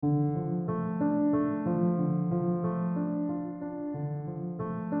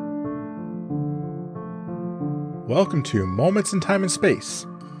Welcome to Moments in Time and Space,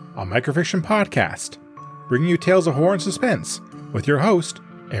 a microfiction podcast, bringing you tales of horror and suspense with your host,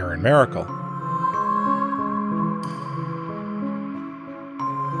 Aaron Miracle.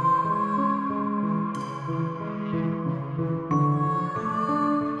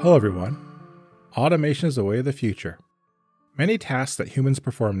 Hello everyone. Automation is the way of the future. Many tasks that humans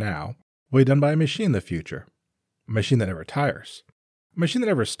perform now will be done by a machine in the future. A machine that never tires. A machine that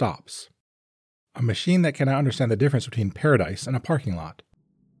never stops. A machine that cannot understand the difference between paradise and a parking lot.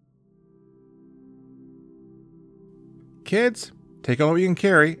 Kids, take all you can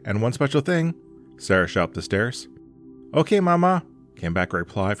carry, and one special thing, Sarah shot up the stairs. Okay, Mama, came back a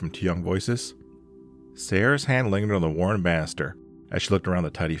reply from two young voices. Sarah's hand lingered on the worn banister as she looked around the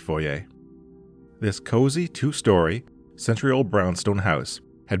tidy foyer. This cozy, two-story, century-old brownstone house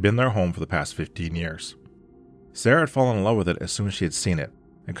had been their home for the past 15 years. Sarah had fallen in love with it as soon as she had seen it,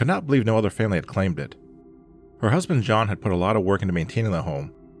 and could not believe no other family had claimed it. Her husband John had put a lot of work into maintaining the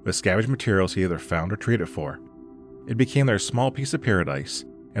home with scavenged materials he either found or traded for. It became their small piece of paradise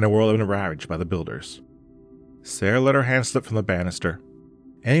in a world that had been ravaged by the builders. Sarah let her hand slip from the banister.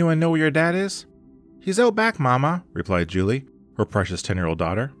 Anyone know where your dad is? He's out back, Mama, replied Julie, her precious 10-year-old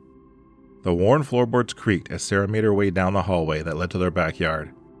daughter. The worn floorboards creaked as Sarah made her way down the hallway that led to their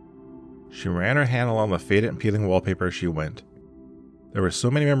backyard. She ran her hand along the faded and peeling wallpaper as she went. There were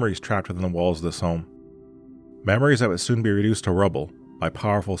so many memories trapped within the walls of this home. Memories that would soon be reduced to rubble by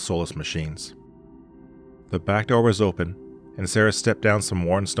powerful soulless machines. The back door was open, and Sarah stepped down some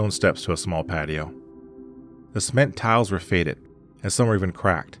worn stone steps to a small patio. The cement tiles were faded, and some were even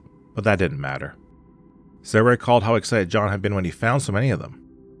cracked, but that didn't matter. Sarah recalled how excited John had been when he found so many of them.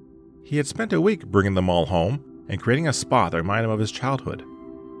 He had spent a week bringing them all home and creating a spot that reminded him of his childhood.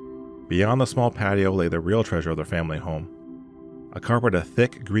 Beyond the small patio lay the real treasure of their family home. A carpet of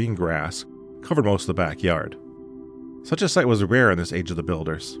thick green grass covered most of the backyard. Such a sight was rare in this age of the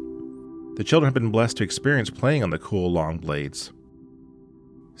builders. The children had been blessed to experience playing on the cool, long blades.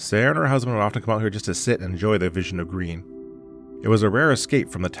 Sarah and her husband would often come out here just to sit and enjoy their vision of green. It was a rare escape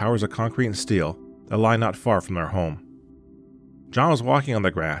from the towers of concrete and steel that lie not far from their home. John was walking on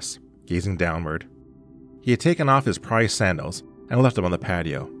the grass, gazing downward. He had taken off his prized sandals and left them on the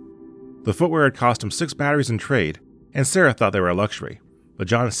patio. The footwear had cost him 6 batteries in trade, and Sarah thought they were a luxury, but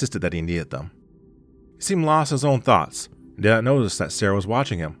John insisted that he needed them. He seemed lost in his own thoughts and did not notice that Sarah was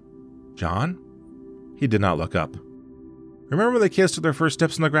watching him. John? He did not look up. Remember when the kids took their first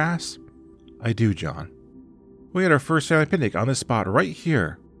steps in the grass? I do, John. We had our first family picnic on this spot right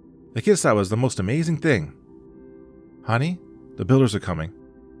here. The kids thought it was the most amazing thing. Honey, the builders are coming.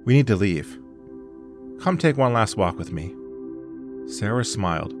 We need to leave. Come take one last walk with me. Sarah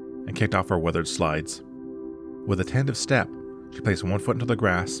smiled and kicked off her weathered slides. With a tentative step, she placed one foot into the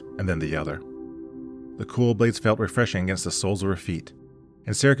grass and then the other. The cool blades felt refreshing against the soles of her feet,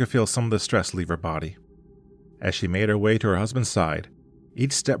 and Sarah could feel some of the stress leave her body. As she made her way to her husband's side,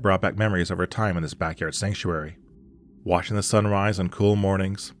 each step brought back memories of her time in this backyard sanctuary. Watching the sun rise on cool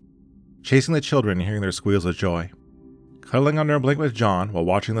mornings, chasing the children and hearing their squeals of joy, cuddling under a blanket with John while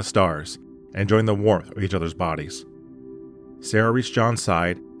watching the stars and enjoying the warmth of each other's bodies. Sarah reached John's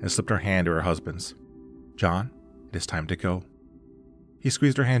side and slipped her hand to her husband's. John, it is time to go. He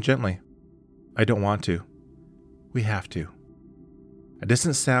squeezed her hand gently. I don't want to. We have to. A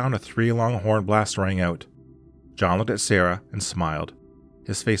distant sound of 3 long horn blasts rang out. John looked at Sarah and smiled,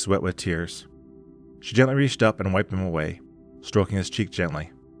 his face wet with tears. She gently reached up and wiped him away, stroking his cheek gently.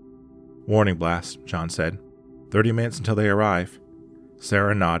 Warning blast, John said. 30 minutes until they arrive.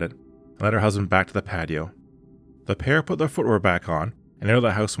 Sarah nodded and led her husband back to the patio. The pair put their footwear back on and entered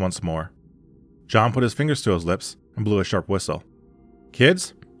the house once more. John put his fingers to his lips and blew a sharp whistle.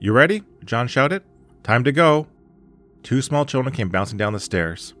 Kids, you ready? John shouted. Time to go. 2 small children came bouncing down the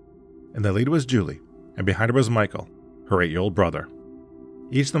stairs. In the lead was Julie, and behind her was Michael, her 8-year-old brother.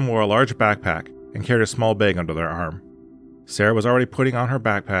 Each of them wore a large backpack and carried a small bag under their arm. Sarah was already putting on her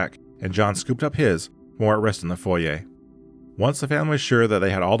backpack, and John scooped up his from where it rested in the foyer. Once the family was sure that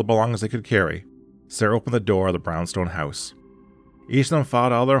they had all the belongings they could carry, Sarah opened the door of the brownstone house. Each of them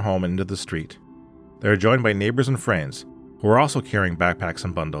filed out of their home and into the street. They were joined by neighbors and friends, who were also carrying backpacks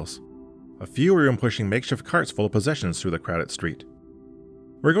and bundles. A few were even pushing makeshift carts full of possessions through the crowded street.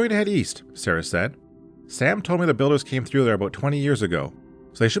 We're going to head east, Sarah said. Sam told me the builders came through there about 20 years ago,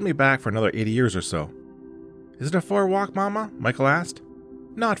 so they shouldn't be back for another 80 years or so. Is it a far walk, Mama? Michael asked.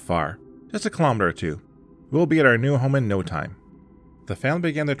 Not far, just 1 kilometer or 2. We'll be at our new home in no time. The family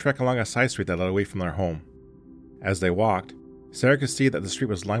began their trek along a side street that led away from their home. As they walked, Sarah could see that the street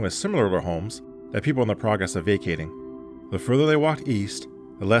was lined with similar homes that people were in the progress of vacating. The further they walked east,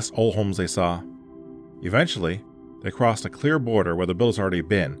 the less old homes they saw. Eventually, They crossed a clear border where the builders had already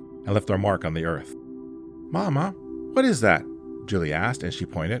been and left their mark on the earth. "Mama, what is that?" Julie asked, and she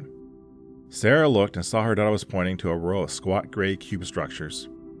pointed. Sarah looked and saw her daughter was pointing to a row of squat gray cube structures.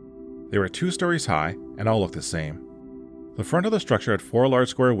 They were 2 stories high and all looked the same. The front of the structure had 4 large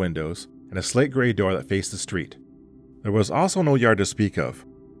square windows and a slate gray door that faced the street. There was also no yard to speak of,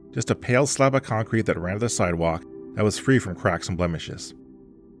 just a pale slab of concrete that ran to the sidewalk that was free from cracks and blemishes.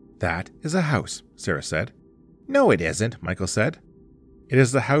 "That is a house," Sarah said. "No, it isn't," Michael said. "It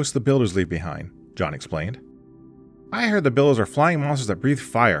is the house the builders leave behind," John explained. "I heard the builders are flying monsters that breathe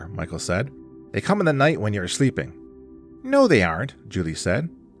fire," Michael said. "They come in the night when you're sleeping." "No, they aren't," Julie said.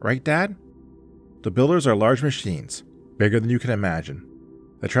 "Right, Dad?" The builders are large machines, bigger than you can imagine.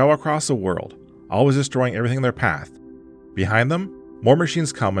 They travel across the world, always destroying everything in their path. Behind them, more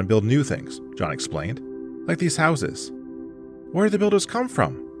machines come and build new things, John explained, like these houses. "Where did the builders come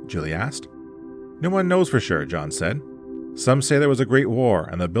from?" Julie asked. "No one knows for sure," John said. "Some say there was a great war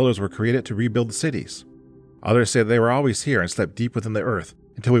and the builders were created to rebuild the cities. Others say they were always here and slept deep within the earth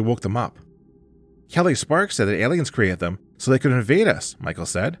until we woke them up." "Kelly Sparks said that aliens created them so they could invade us," Michael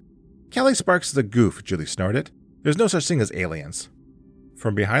said. "Kelly Sparks is a goof," Julie snorted. "There's no such thing as aliens."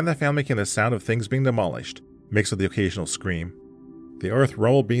 From behind the family came the sound of things being demolished, mixed with the occasional scream. The earth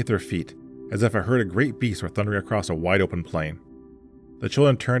rumbled beneath their feet, as if a herd of great beasts were thundering across a wide open plain. The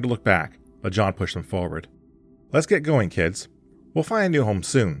children turned to look back, but John pushed them forward. "Let's get going, kids. We'll find a new home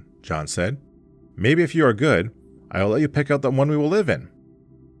soon," John said. "Maybe if you are good, I will let you pick out the one we will live in."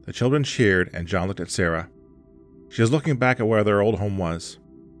 The children cheered, and John looked at Sarah. She was looking back at where their old home was.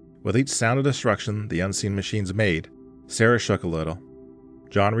 With each sound of destruction the unseen machines made, Sarah shook a little.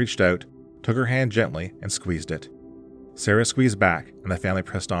 John reached out, took her hand gently, and squeezed it. Sarah squeezed back, and the family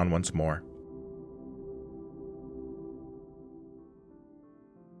pressed on once more.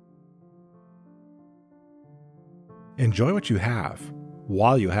 Enjoy what you have,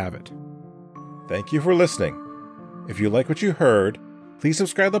 while you have it. Thank you for listening. If you like what you heard, please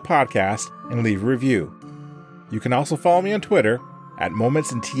subscribe to the podcast and leave a review. You can also follow me on Twitter at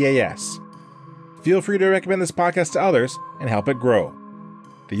MomentsInTAS. Feel free to recommend this podcast to others and help it grow.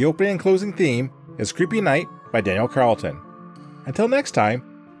 The opening and closing theme is Creepy Night by Daniel Carlton. Until next time,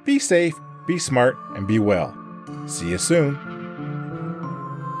 be safe, be smart, and be well. See you soon.